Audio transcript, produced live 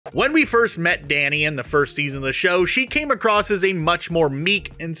When we first met Dany in the first season of the show, she came across as a much more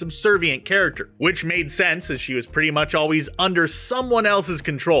meek and subservient character, which made sense as she was pretty much always under someone else's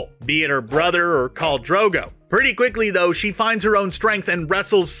control, be it her brother or Khal Drogo. Pretty quickly though, she finds her own strength and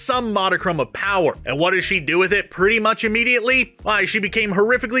wrestles some modicum of power. And what does she do with it pretty much immediately? Why, she became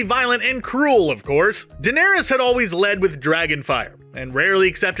horrifically violent and cruel, of course. Daenerys had always led with dragonfire and rarely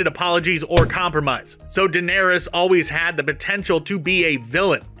accepted apologies or compromise. So Daenerys always had the potential to be a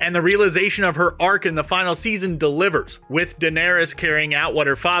villain, and the realization of her arc in the final season delivers, with Daenerys carrying out what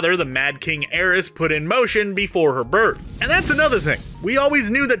her father, the Mad King Aerys, put in motion before her birth. And that's another thing. We always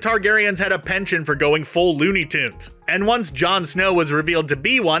knew that Targaryens had a penchant for going full Looney Tunes. And once Jon Snow was revealed to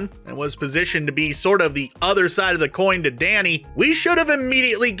be one, and was positioned to be sort of the other side of the coin to Dany, we should have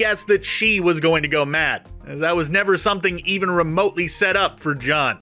immediately guessed that she was going to go mad, as that was never something even remotely set up for Jon.